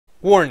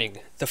Warning,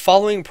 the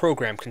following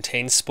program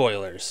contains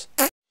spoilers.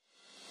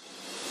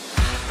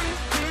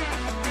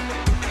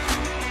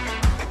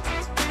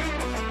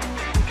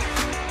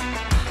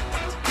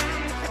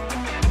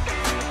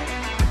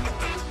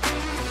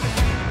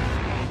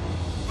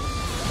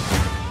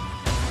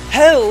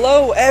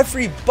 Hello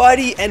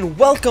everybody and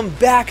welcome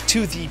back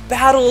to the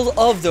Battle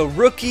of the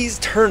Rookies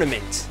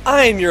tournament.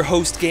 I am your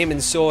host Game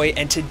 & Soy,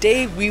 and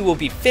today we will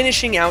be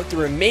finishing out the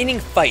remaining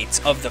fights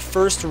of the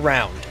first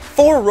round.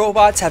 4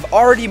 robots have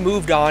already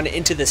moved on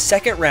into the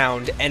second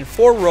round and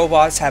 4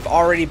 robots have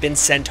already been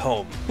sent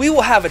home. We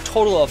will have a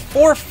total of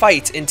 4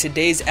 fights in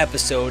today's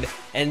episode,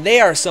 and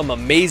they are some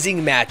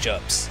amazing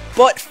matchups.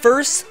 But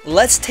first,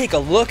 let's take a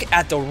look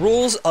at the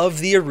rules of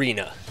the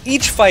arena.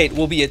 Each fight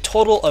will be a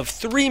total of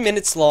 3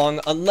 minutes long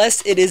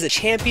unless it is a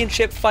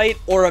championship fight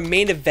or a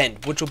main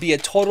event, which will be a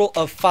total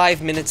of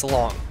 5 minutes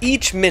long.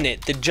 Each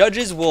minute, the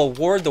judges will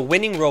award the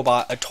winning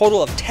robot a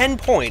total of 10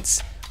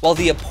 points, while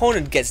the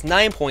opponent gets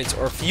 9 points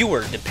or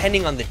fewer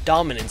depending on the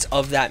dominance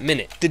of that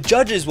minute. The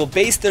judges will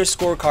base their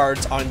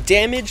scorecards on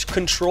damage,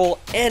 control,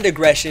 and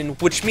aggression,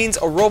 which means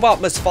a robot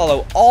must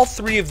follow all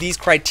 3 of these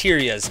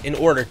criterias in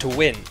order to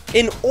win.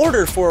 In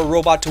order for a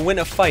robot to win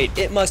a fight,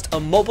 it must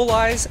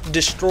immobilize,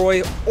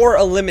 destroy, or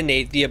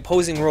eliminate the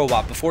opposing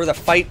robot before the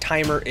fight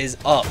timer is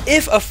up.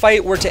 If a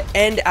fight were to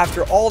end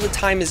after all the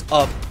time is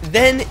up,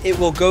 then it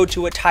will go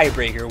to a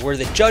tiebreaker where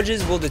the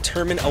judges will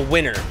determine a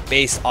winner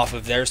based off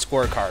of their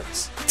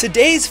scorecards.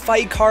 Today's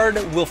fight card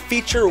will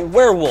feature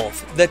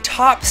Werewolf, the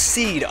top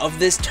seed of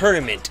this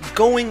tournament,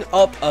 going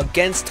up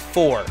against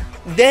FORE.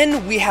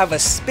 Then we have a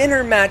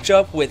spinner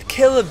matchup with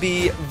Killa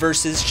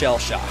versus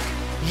Shellshock.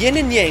 Yin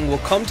and Yang will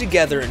come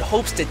together in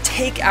hopes to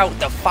take out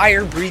the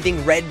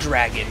fire-breathing red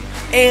dragon.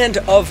 And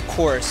of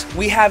course,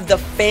 we have the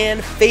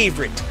fan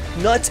favorite,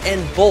 Nuts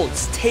and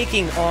Bolts,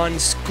 taking on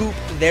Scoop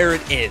There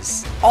It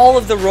Is. All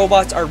of the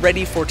robots are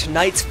ready for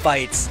tonight's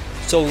fights,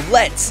 so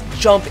let's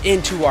jump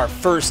into our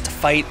first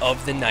fight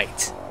of the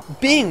night.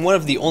 Being one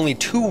of the only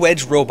 2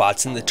 wedge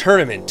robots in the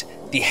tournament,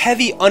 the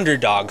heavy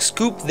underdog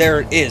Scoop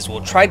There It Is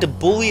will try to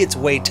bully its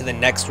way to the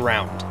next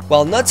round,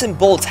 while Nuts and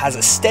Bolts has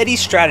a steady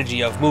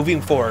strategy of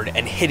moving forward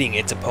and hitting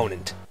its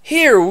opponent.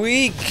 Here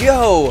we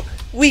go!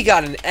 We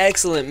got an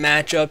excellent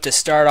matchup to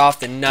start off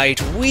the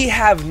night. We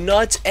have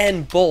Nuts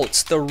and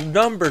Bolts, the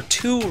number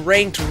 2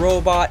 ranked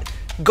robot,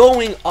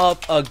 going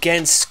up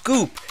against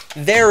Scoop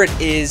There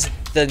It Is,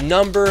 the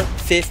number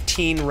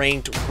 15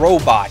 ranked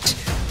robot.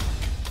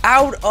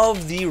 Out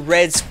of the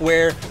red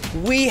square,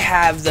 we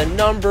have the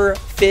number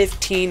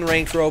 15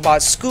 ranked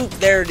robot, Scoop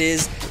There It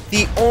Is,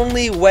 the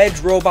only wedge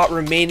robot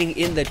remaining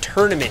in the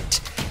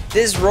tournament.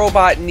 This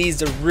robot needs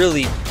to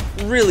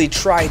really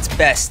try its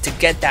best to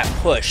get that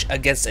push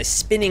against a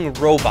spinning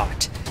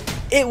robot.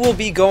 It will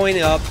be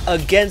going up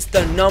against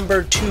the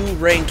number 2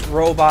 ranked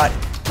robot,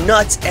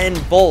 Nuts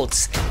and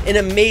Bolts, an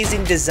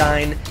amazing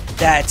design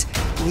that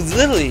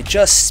literally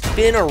just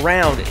spin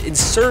around in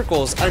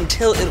circles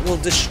until it will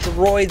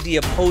destroy the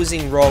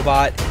opposing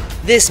robot.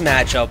 This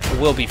matchup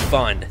will be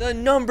fun. The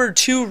number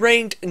 2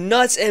 ranked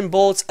Nuts and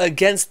Bolts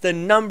against the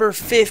number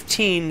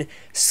 15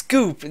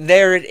 Scoop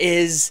There It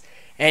Is.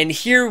 And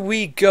here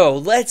we go.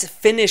 Let's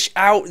finish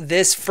out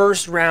this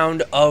first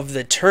round of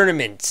the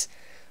tournament.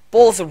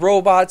 Both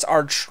robots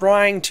are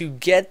trying to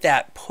get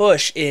that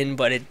push in,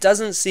 but it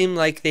doesn't seem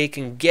like they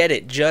can get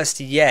it just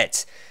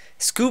yet.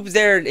 Scoop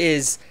There It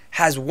Is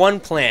has one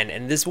plan,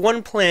 and this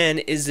one plan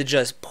is to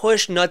just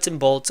push Nuts and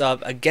Bolts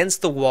up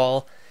against the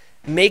wall,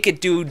 make it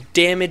do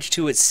damage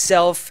to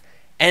itself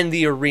and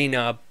the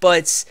arena,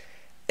 but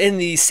in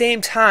the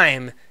same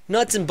time,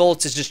 Nuts and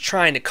Bolts is just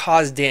trying to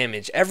cause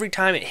damage. Every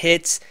time it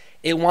hits,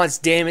 it wants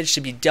damage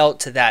to be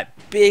dealt to that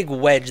big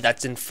wedge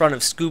that's in front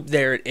of Scoop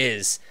There It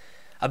Is.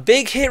 A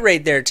big hit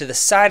right there to the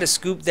side of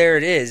Scoop There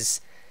It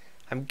Is.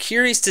 I'm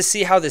curious to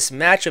see how this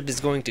matchup is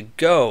going to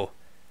go.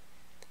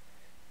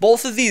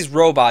 Both of these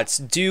robots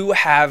do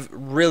have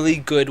really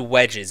good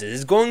wedges. It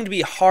is going to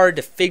be hard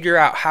to figure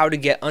out how to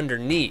get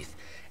underneath,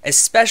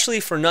 especially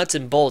for Nuts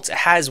and Bolts. It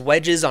has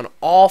wedges on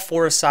all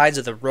 4 sides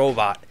of the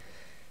robot.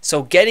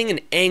 So getting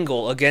an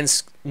angle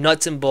against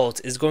Nuts and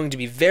Bolts is going to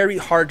be very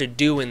hard to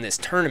do in this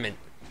tournament.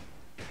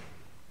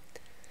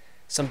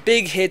 Some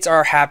big hits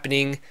are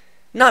happening.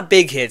 Not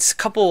big hits, a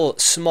couple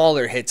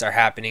smaller hits are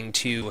happening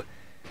to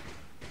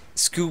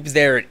Scoop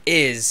There It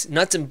Is.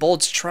 Nuts and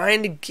Bolts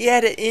trying to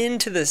get it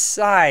into the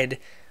side,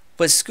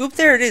 but Scoop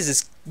There It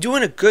is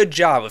doing a good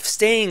job of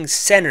staying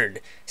centered,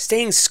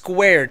 staying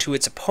square to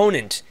its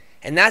opponent,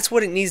 and that's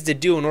what it needs to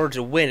do in order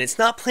to win. It's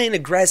not playing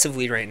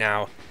aggressively right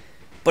now,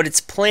 but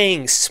it's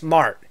playing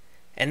smart,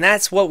 and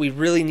that's what we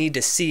really need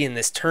to see in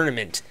this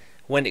tournament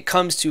when it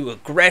comes to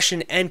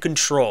aggression and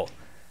control.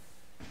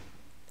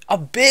 A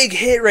big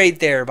hit right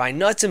there by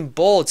Nuts and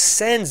Bolts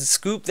sends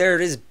Scoop There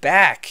It Is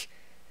back.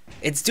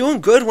 It's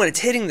doing good when it's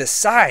hitting the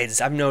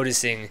sides, I'm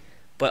noticing.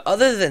 But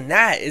other than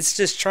that, it's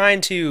just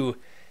trying to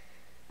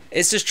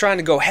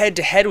go head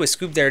to head with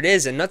Scoop There It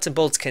Is, and Nuts and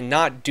Bolts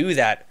cannot do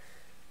that.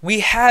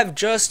 We have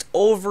just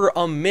over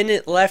a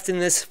minute left in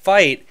this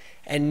fight,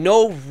 and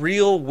no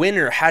real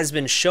winner has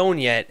been shown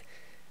yet.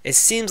 It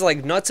seems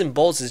like Nuts and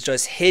Bolts is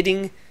just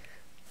hitting,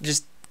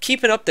 just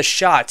keeping up the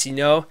shots, you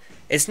know?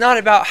 It's not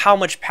about how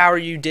much power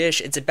you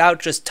dish, it's about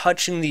just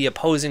touching the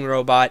opposing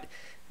robot,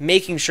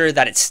 making sure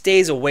that it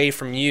stays away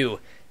from you.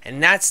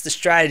 And that's the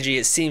strategy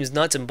it seems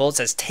Nuts and Bolts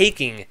is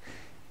taking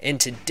in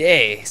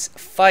today's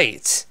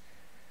fight.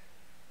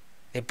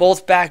 They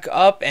both back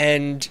up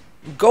and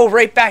go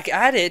right back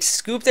at it.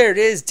 Scoop, there it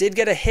is, did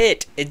get a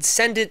hit. It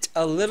sent it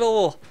a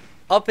little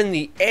up in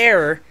the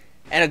air,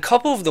 and a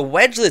couple of the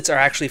wedgelets are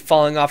actually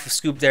falling off of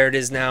Scoop, there it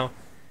is now.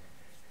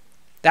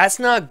 That's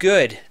not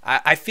good.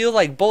 I feel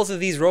like both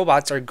of these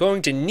robots are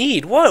going to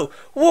need... Whoa,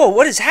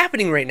 what is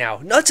happening right now?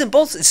 Nuts and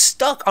Bolts is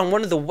stuck on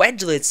one of the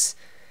wedgelets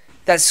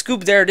that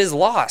Scoop, there it is,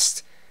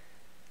 lost.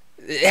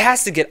 It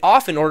has to get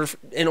off in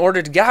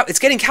order to get out. It's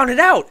getting counted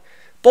out.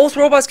 Both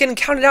robots getting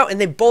counted out,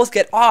 and they both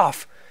get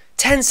off.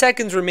 10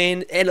 seconds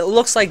remain, and it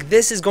looks like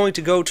this is going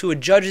to go to a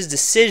judge's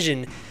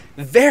decision.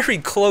 Very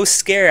close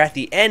scare at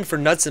the end for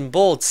Nuts and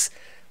Bolts,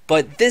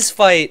 but this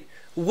fight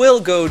will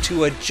go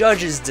to a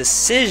judge's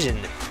decision.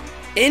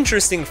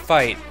 Interesting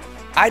fight.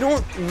 I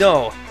don't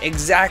know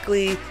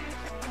exactly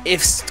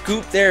if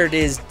Scoop, there it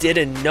is, did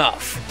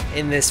enough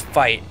in this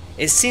fight.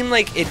 It seemed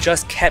like it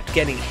just kept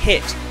getting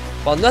hit,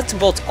 while Nuts and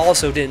Bolts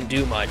also didn't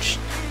do much.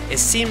 It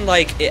seemed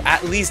like it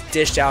at least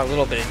dished out a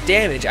little bit of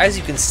damage. As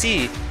you can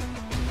see,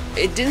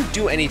 it didn't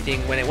do anything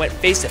when it went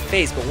face to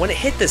face, but when it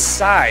hit the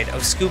side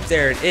of Scoop,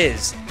 there it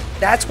is,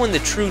 that's when the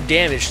true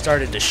damage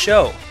started to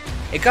show.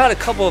 It got a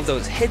couple of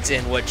those hits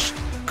in, which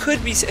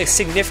could be a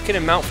significant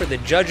amount for the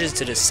judges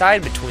to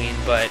decide between,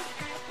 but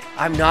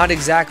I'm not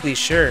exactly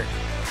sure.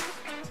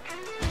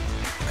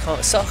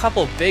 Saw a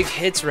couple of big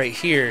hits right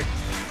here.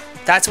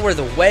 That's where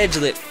the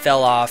wedgelet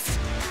fell off.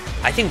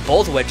 I think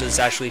both wedgelets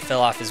actually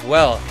fell off as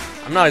well.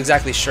 I'm not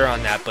exactly sure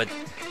on that, but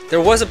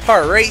there was a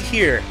part right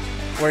here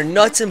where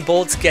Nuts and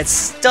Bolts gets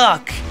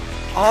stuck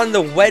on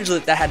the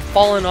wedgelet that had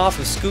fallen off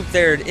of Scoop,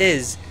 there it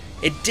is.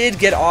 It did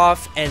get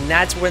off, and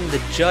that's when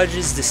the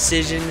judge's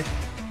decision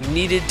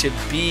needed to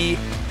be,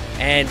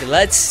 and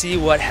let's see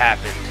what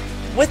happened.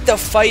 With the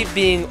fight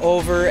being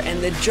over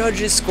and the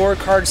judge's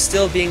scorecard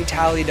still being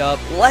tallied up,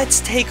 let's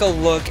take a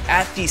look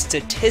at the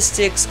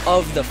statistics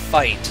of the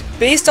fight.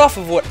 Based off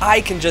of what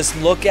I can just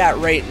look at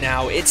right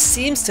now, it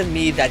seems to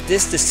me that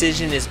this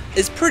decision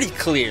is pretty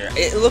clear.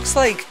 It looks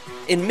like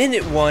in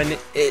minute 1,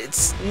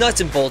 it's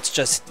Nuts and Bolts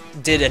just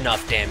did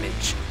enough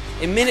damage.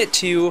 In minute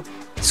 2,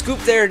 Scoop,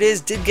 there it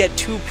is, did get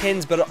 2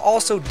 pins, but it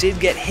also did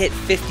get hit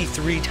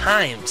 53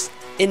 times.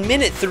 In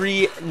minute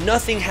 3,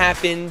 nothing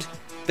happened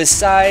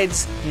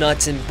besides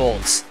Nuts and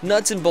Bolts.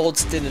 Nuts and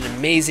Bolts did an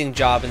amazing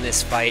job in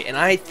this fight, and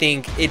I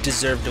think it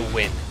deserved a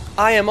win.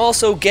 I am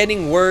also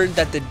getting word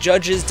that the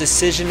judge's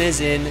decision is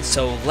in,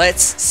 so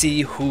let's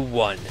see who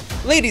won.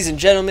 Ladies and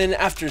gentlemen,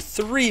 after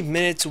 3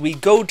 minutes, we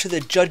go to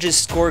the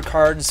judges'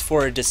 scorecards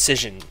for a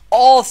decision.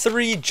 All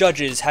 3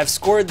 judges have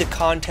scored the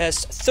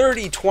contest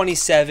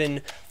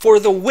 30-27 for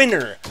the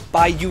winner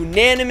by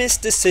unanimous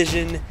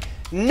decision,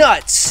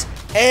 Nuts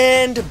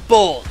and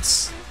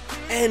Bolts.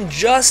 And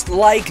just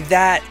like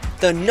that,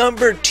 the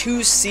number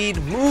 2 seed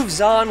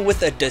moves on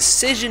with a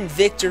decision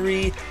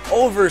victory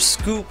over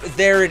Scoop,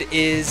 there it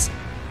is.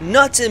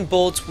 Nuts and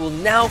Bolts will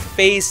now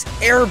face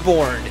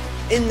Airborne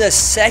in the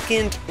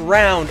second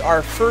round.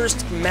 Our first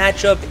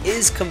matchup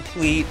is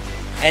complete,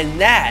 and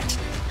that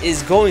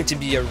is going to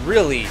be a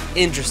really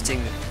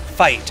interesting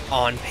fight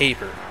on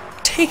paper.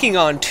 Taking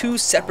on 2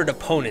 separate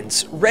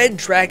opponents, Red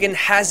Dragon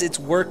has its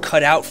work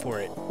cut out for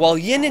it. While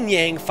Yin and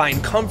Yang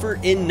find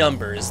comfort in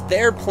numbers,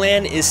 their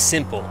plan is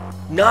simple: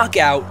 knock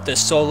out the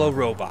solo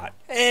robot.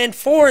 And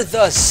for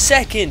the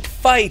second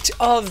fight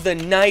of the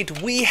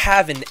night, we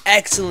have an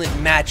excellent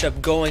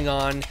matchup going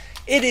on.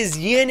 It is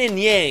Yin and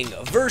Yang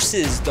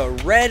versus the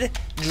Red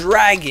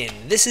Dragon.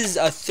 This is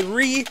a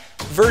 3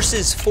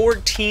 versus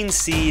 14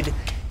 seed.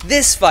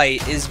 This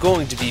fight is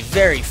going to be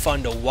very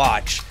fun to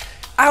watch.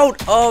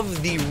 Out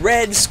of the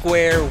red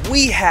square,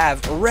 we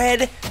have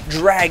Red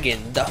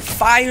Dragon, the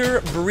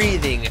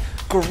fire-breathing,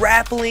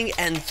 grappling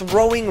and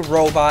throwing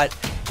robot.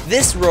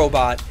 This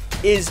robot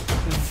is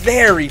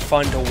very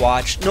fun to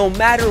watch. No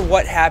matter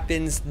what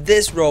happens,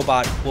 this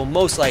robot will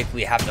most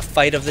likely have the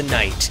fight of the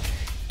night.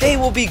 They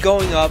will be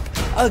going up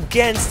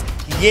against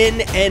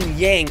Yin and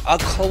Yang, a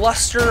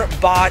cluster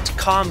bot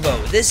combo.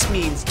 This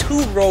means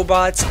 2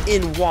 robots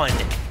in 1.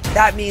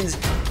 That means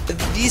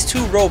these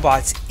 2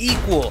 robots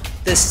equal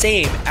the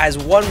same as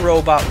 1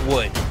 robot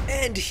would.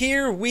 And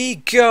here we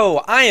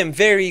go. I am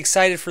very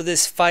excited for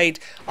this fight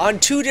on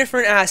 2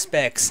 different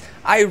aspects.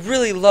 I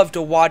really love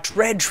to watch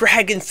Red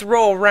Dragon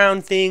throw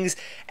around things,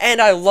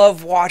 and I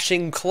love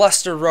watching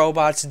cluster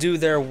robots do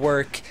their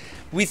work.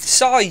 We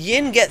saw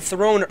Yin get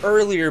thrown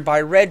earlier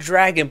by Red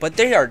Dragon, but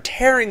they are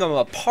tearing him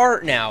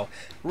apart now.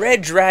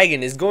 Red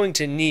Dragon is going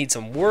to need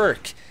some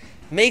work.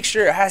 Make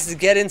sure it has to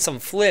get in some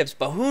flips,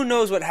 but who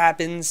knows what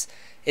happens.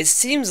 It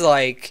seems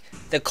like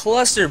the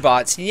cluster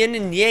bots, Yin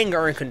and Yang,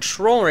 are in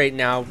control right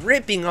now,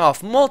 ripping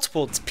off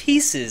multiple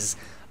pieces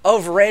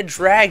of Red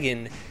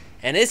Dragon.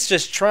 and it's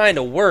just trying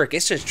to work.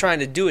 It's just trying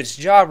to do its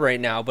job right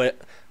now, but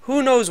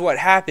who knows what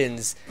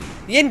happens.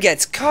 Yin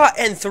gets caught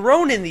and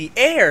thrown in the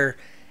air,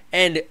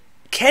 and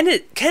can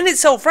it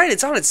self-right?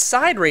 It's on its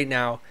side right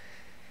now.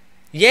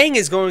 Yang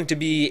is going to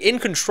be in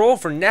control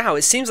for now.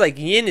 It seems like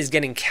Yin is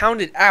getting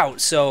counted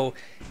out, so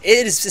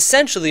it is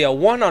essentially a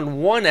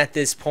one-on-one at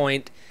this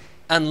point.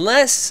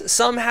 Unless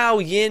somehow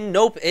Yin,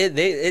 nope,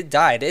 it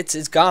died.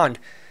 It's gone.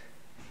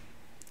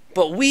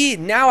 But we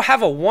now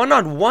have a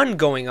one-on-one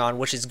going on,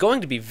 which is going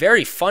to be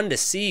very fun to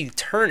see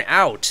turn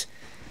out.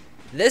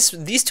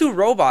 These two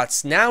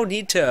robots now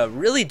need to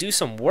really do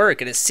some work,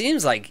 and it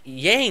seems like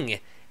Yang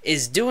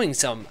is doing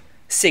some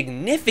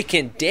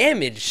significant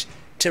damage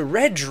to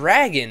Red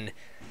Dragon.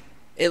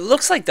 It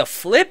looks like the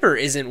flipper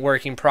isn't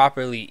working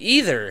properly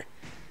either.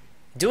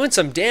 Doing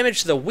some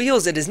damage to the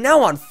wheels. It is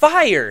now on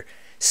fire.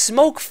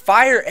 Smoke,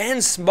 fire,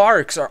 and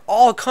sparks are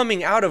all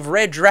coming out of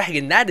Red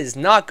Dragon. That is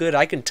not good,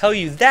 I can tell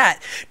you that.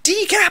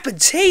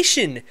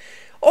 Decapitation!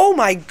 Oh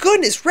my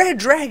goodness, Red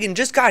Dragon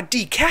just got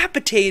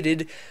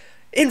decapitated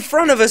in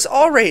front of us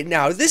all right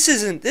now. This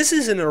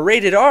isn't a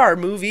rated R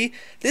movie.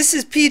 This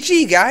is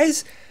PG,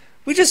 guys.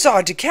 We just saw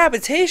a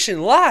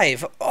decapitation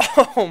live.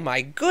 Oh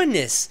my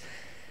goodness.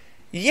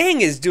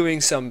 Yang is doing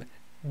some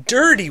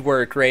dirty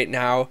work right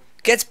now.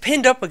 Gets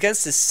pinned up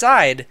against his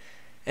side.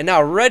 And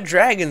now Red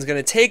Dragon's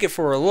going to take it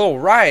for a little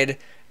ride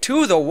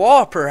to the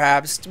wall,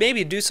 perhaps, to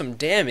maybe do some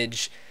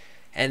damage.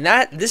 And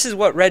this is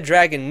what Red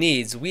Dragon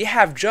needs. We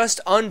have just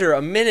under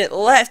a minute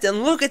left,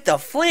 and look at the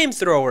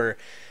flamethrower.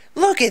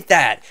 Look at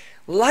that.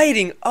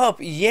 Lighting up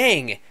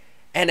Yang.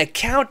 And a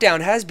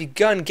countdown has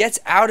begun, gets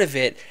out of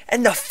it,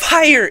 and the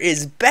fire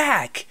is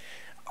back.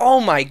 Oh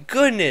my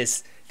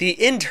goodness.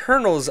 The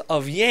internals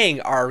of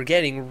Yang are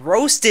getting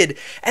roasted,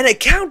 and a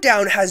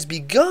countdown has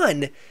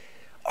begun.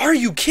 Are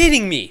you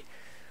kidding me?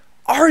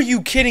 Are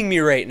you kidding me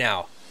right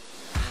now?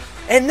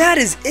 And that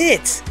is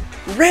it.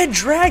 Red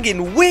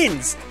Dragon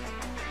wins.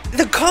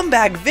 The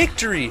comeback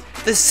victory.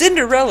 The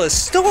Cinderella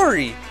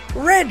story.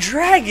 Red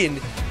Dragon.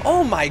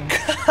 Oh my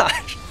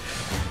gosh.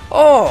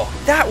 Oh,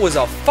 that was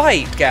a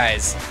fight,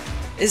 guys.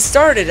 It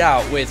started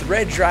out with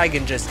Red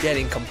Dragon just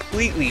getting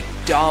completely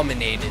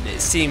dominated,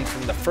 it seemed,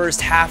 from the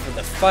first half of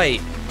the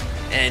fight.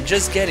 And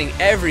just getting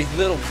every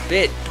little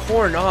bit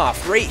torn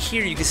off. Right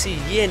here you can see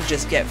Yin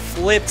just get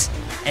flipped,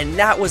 and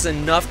that was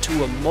enough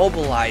to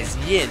immobilize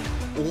Yin,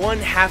 one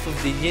half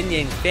of the Yin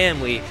Yang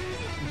family.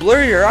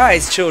 Blur your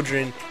eyes,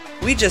 children.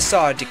 We just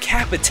saw a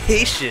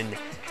decapitation.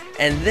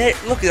 And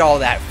look at all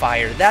that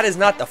fire. That is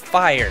not the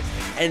fire.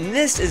 And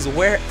this is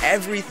where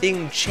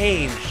everything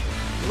changed.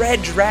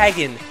 Red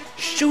Dragon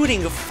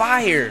shooting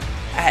fire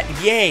at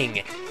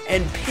Yang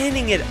and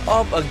pinning it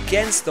up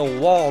against the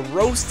wall,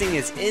 roasting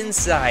its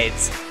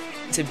insides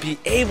to be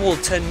able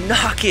to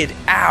knock it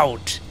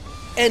out.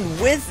 And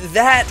with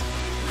that,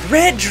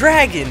 Red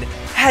Dragon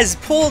has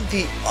pulled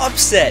the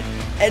upset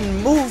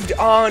and moved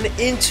on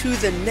into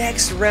the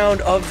next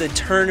round of the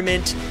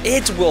tournament.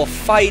 It will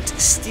fight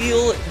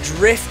Steel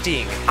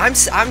Drifting. I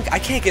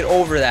can't get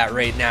over that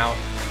right now.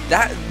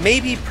 That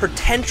may be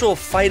potential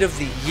fight of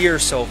the year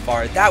so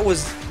far. That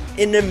was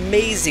an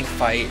amazing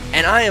fight,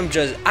 and I'm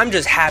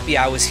just happy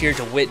I was here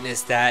to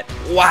witness that.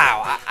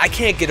 Wow, I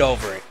can't get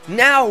over it.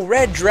 Now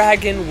Red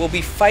Dragon will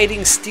be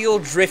fighting Steel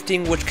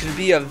Drifting, which could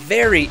be a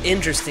very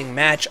interesting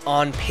match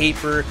on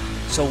paper,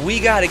 so we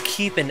gotta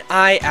keep an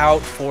eye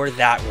out for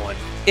that one.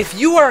 If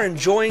you are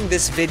enjoying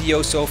this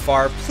video so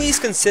far, please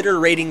consider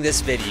rating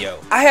this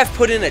video. I have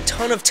put in a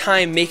ton of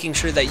time making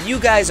sure that you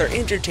guys are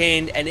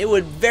entertained, and it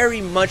would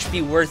very much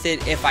be worth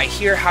it if I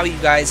hear how you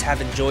guys have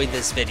enjoyed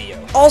this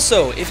video.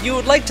 Also, if you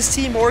would like to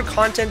see more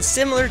content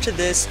similar to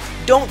this,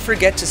 don't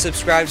forget to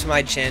subscribe to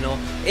my channel.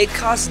 It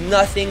costs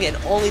nothing and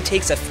only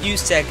takes a few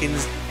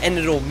seconds, and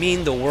it'll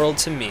mean the world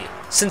to me.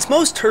 Since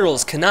most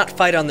turtles cannot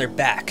fight on their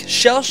back,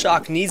 Shell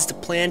Shock needs to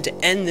plan to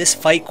end this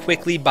fight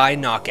quickly by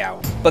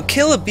knockout. But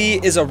Killa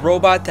is a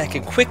robot that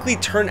can quickly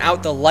turn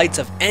out the lights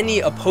of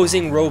any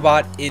opposing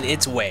robot in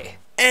its way.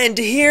 And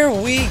here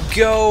we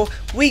go.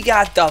 We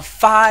got the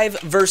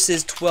 5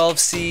 versus 12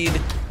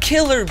 seed,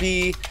 Killer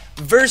Bee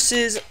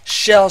versus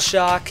Shell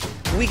Shock.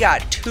 We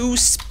got two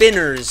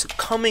spinners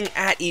coming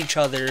at each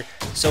other,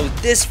 so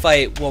this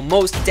fight will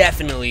most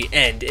definitely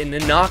end in a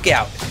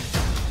knockout.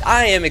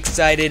 I am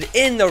excited.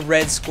 In the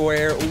red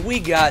square,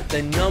 we got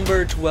the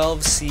number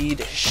 12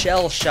 seed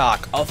Shell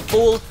Shock, a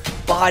full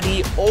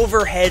body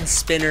overhead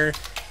spinner.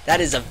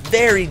 That is a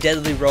very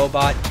deadly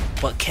robot,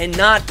 but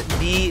cannot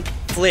be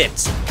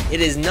flipped. It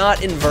is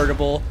not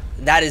invertible.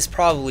 That is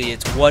probably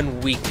its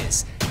one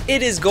weakness.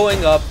 It is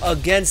going up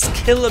against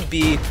Killa,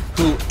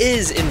 who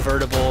is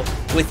invertible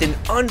with an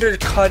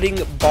undercutting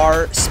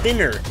bar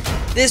spinner.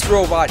 This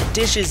robot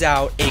dishes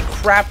out a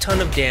crap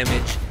ton of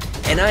damage,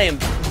 and I am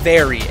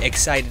very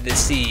excited to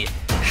see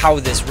how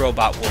this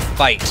robot will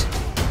fight.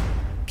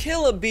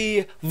 Killa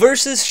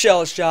versus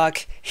Shell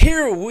Shock.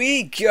 Here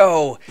we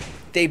go.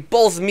 They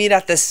both meet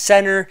at the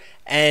center,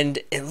 and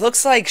it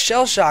looks like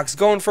Shell Shock's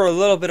going for a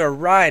little bit of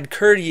ride,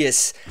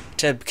 courteous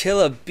to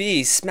Killa,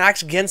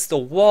 smacked against the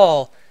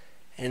wall.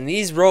 And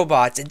these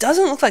robots, it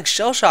doesn't look like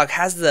Shellshock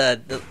has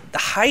the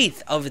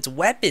height of its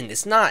weapon.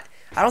 It's not,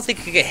 I don't think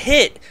it could get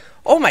hit.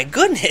 Oh my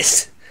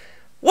goodness!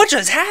 What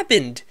just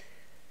happened?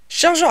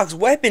 Shellshock's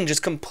weapon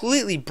just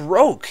completely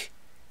broke.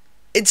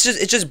 It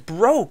just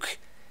broke.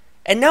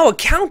 And now a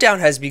countdown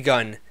has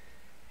begun.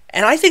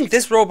 And I think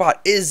this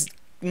robot is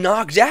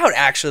knocked out,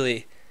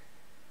 actually.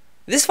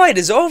 This fight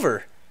is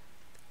over.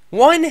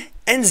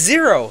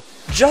 1-0.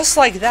 Just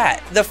like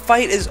that, the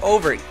fight is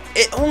over.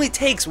 It only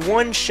takes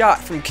one shot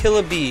from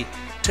Killa B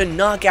to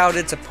knock out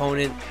its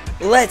opponent.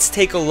 Let's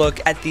take a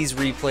look at these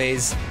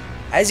replays.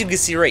 As you can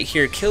see right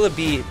here, Killa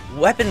B,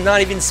 weapon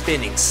not even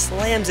spinning,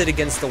 slams it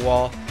against the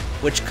wall,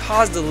 which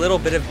caused a little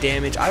bit of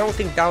damage. I don't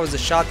think that was the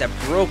shot that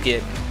broke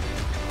it.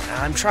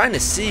 I'm trying to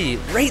see,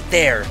 right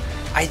there,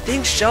 I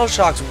think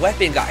Shellshock's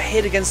weapon got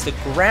hit against the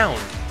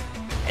ground,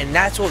 and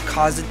that's what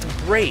caused it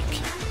to break.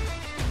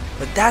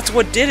 But that's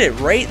what did it,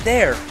 right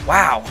there.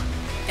 Wow.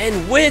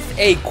 And with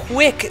a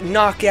quick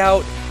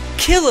knockout,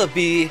 Killa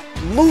B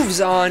moves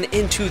on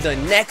into the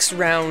next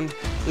round,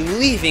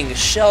 leaving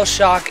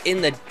Shellshock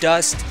in the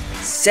dust,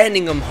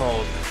 sending him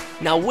home.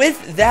 Now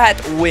with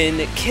that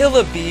win,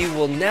 Killa B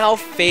will now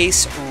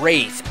face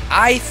Wraith.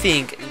 I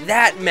think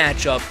that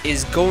matchup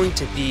is going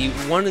to be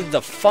one of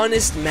the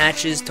funnest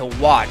matches to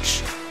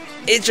watch.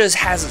 It just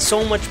has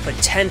so much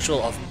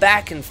potential of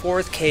back and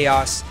forth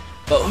chaos,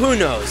 but who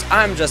knows,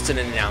 I'm just an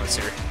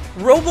announcer.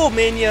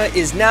 RoboMania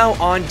is now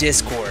on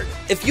Discord.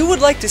 If you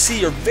would like to see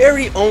your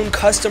very own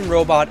custom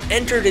robot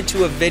entered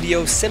into a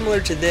video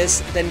similar to this,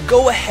 then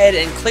go ahead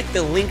and click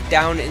the link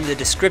down in the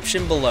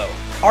description below.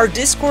 Our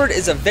Discord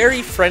is a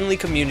very friendly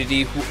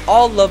community who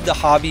all love the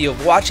hobby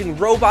of watching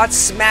robots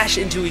smash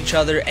into each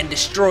other and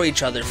destroy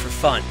each other for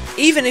fun.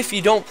 Even if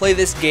you don't play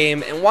this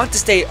game and want to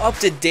stay up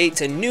to date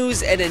to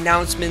news and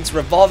announcements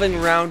revolving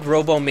around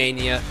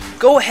RoboMania,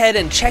 go ahead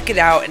and check it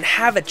out and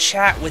have a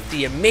chat with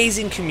the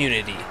amazing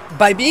community.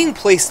 By being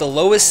placed the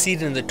lowest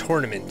seed in the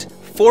tournament,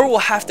 FORE will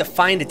have to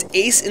find its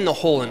ace in the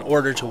hole in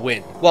order to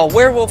win, while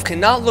Werewolf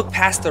cannot look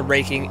past the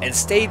ranking and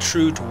stay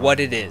true to what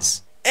it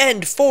is.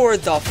 And for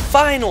the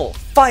final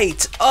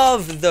fight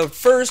of the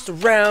first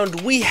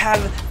round, we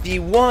have the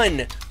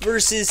 1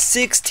 versus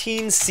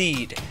 16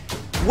 seed.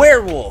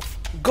 Werewolf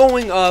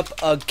going up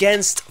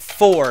against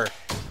FORE.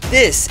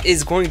 This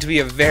is going to be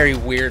a very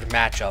weird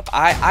matchup.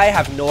 I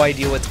have no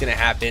idea what's going to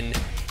happen.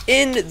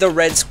 In the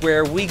red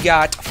square, we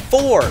got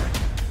FORE,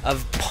 a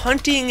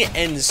punting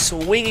and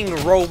swinging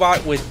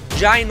robot with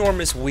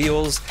ginormous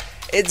wheels.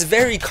 It's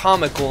very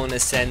comical in a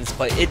sense,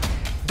 but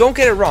don't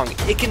get it wrong,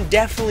 it can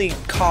definitely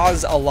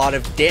cause a lot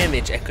of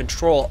damage and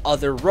control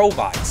other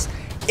robots.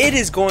 It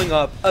is going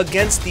up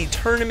against the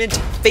tournament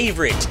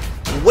favorite,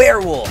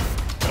 Werewolf,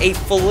 a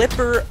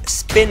flipper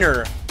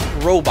spinner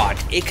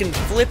robot. It can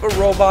flip a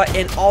robot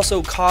and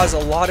also cause a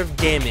lot of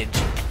damage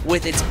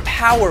with its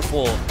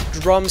powerful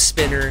drum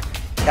spinner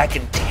that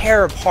can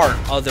tear apart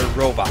other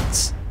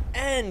robots.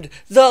 And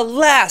the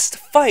last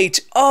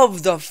fight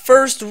of the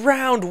first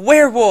round,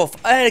 Werewolf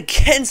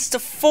against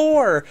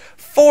FORE.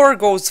 FORE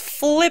goes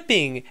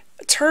flipping,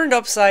 turned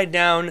upside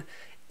down.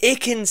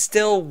 It can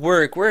still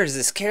work. Where is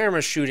this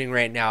camera shooting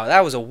right now?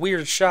 That was a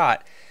weird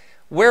shot.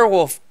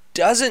 Werewolf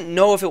doesn't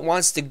know if it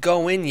wants to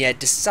go in yet,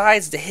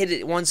 decides to hit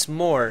it once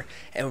more,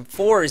 and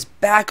FORE is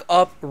back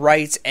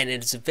upright and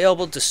it is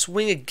available to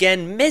swing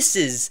again,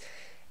 misses,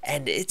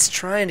 and it's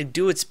trying to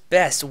do its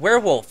best.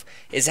 Werewolf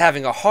is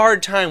having a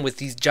hard time with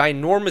these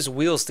ginormous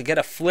wheels to get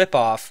a flip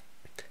off,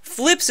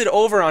 flips it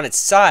over on its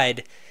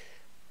side,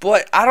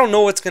 but I don't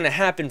know what's going to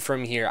happen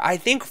from here. I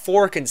think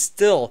FORE can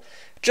still,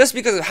 just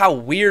because of how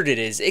weird it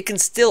is, it can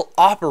still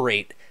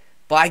operate,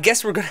 but I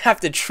guess we're going to have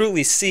to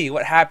truly see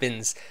what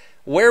happens.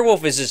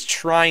 Werewolf is just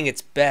trying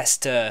its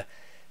best to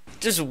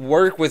just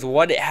work with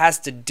what it has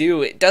to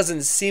do. It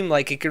doesn't seem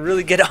like it can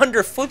really get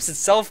under, flips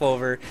itself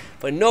over,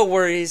 but no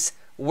worries.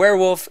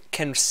 Werewolf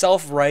can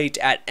self-right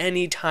at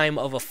any time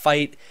of a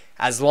fight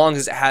as long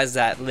as it has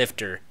that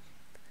lifter.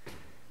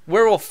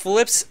 Werewolf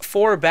flips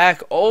FORE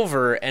back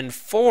over and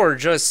FORE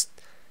just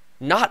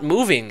not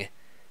moving,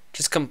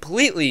 just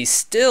completely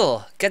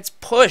still, gets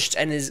pushed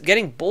and is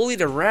getting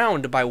bullied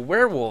around by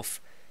Werewolf.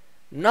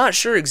 Not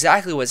sure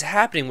exactly what's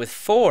happening with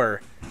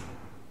FORE.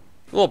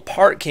 A little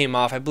part came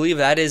off. I believe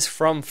that is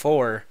from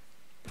FORE.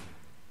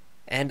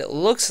 And it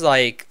looks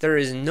like there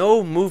is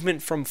no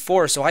movement from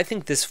FORE, so I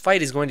think this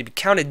fight is going to be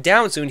counted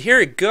down soon. Here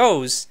it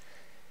goes.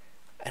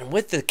 And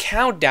with the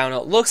countdown,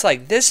 it looks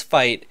like this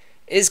fight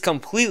is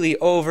completely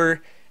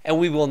over, and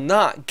we will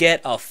not get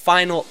a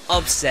final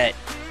upset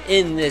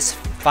in this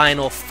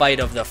final fight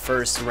of the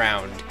first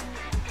round.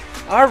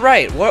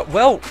 Alright,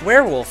 well,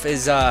 Werewolf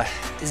is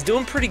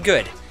doing pretty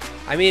good.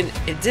 I mean,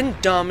 it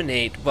didn't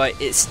dominate,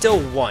 but it still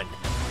won.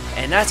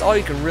 And that's all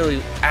you can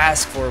really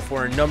ask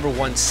for a number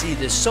 1 seed.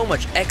 There's so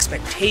much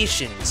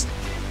expectations.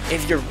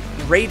 If you're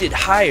rated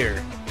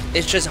higher,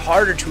 it's just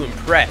harder to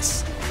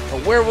impress.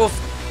 But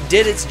Werewolf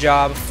did its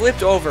job,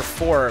 flipped over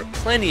FORE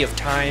plenty of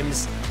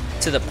times,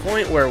 to the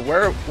point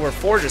where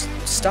FORE just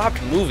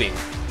stopped moving.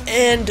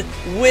 And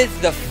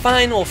with the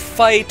final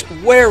fight,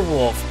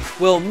 Werewolf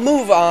will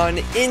move on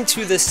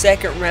into the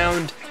second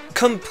round,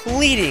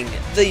 completing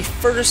the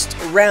first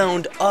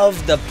round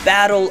of the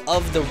Battle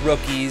of the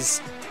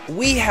Rookies.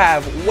 We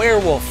have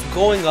Werewolf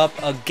going up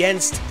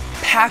against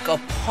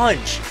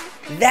Pack-a-Punch.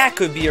 That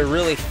could be a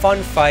really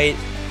fun fight.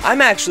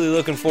 I'm actually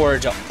looking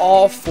forward to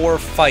all 4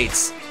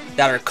 fights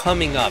that are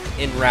coming up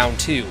in round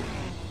 2.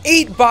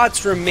 8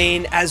 bots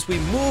remain as we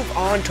move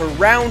on to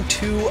round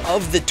 2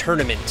 of the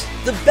tournament.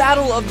 The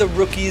Battle of the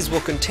Rookies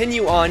will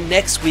continue on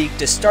next week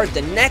to start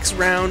the next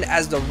round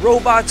as the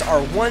robots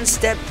are one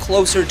step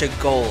closer to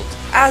gold.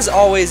 As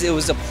always, it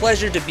was a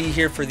pleasure to be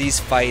here for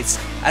these fights,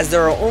 as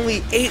there are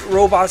only 8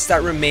 robots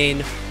that remain.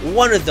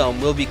 One of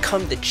them will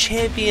become the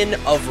champion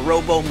of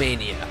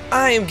RoboMania.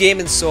 I am Game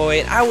and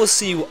Soy, and I will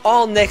see you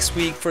all next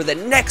week for the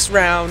next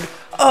round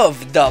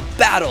of the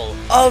Battle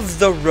of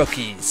the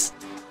Rookies.